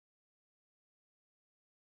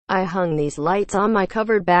I hung these lights on my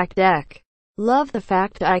covered back deck. Love the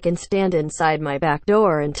fact I can stand inside my back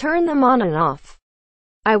door and turn them on and off.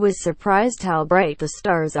 I was surprised how bright the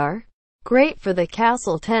stars are. Great for the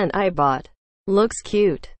castle tent I bought. Looks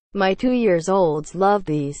cute. My 2-year-olds love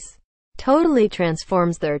these. Totally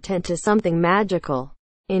transforms their tent to something magical.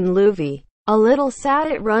 In Louis, a little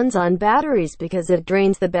sad it runs on batteries because it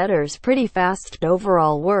drains the betters pretty fast, but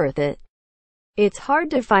overall worth it. It's hard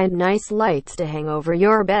to find nice lights to hang over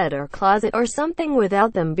your bed or closet or something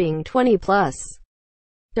without them being $20+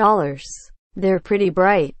 dollars. They're pretty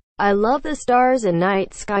bright. I love the stars and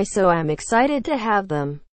night sky, so I'm excited to have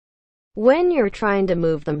them. When you're trying to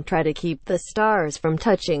move them, try to keep the stars from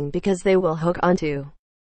touching because they will hook onto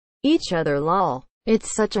each other. Lol.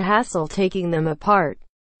 It's such a hassle taking them apart.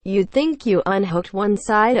 You'd think you unhooked one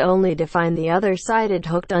side only to find the other side had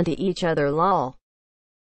hooked onto each other. Lol.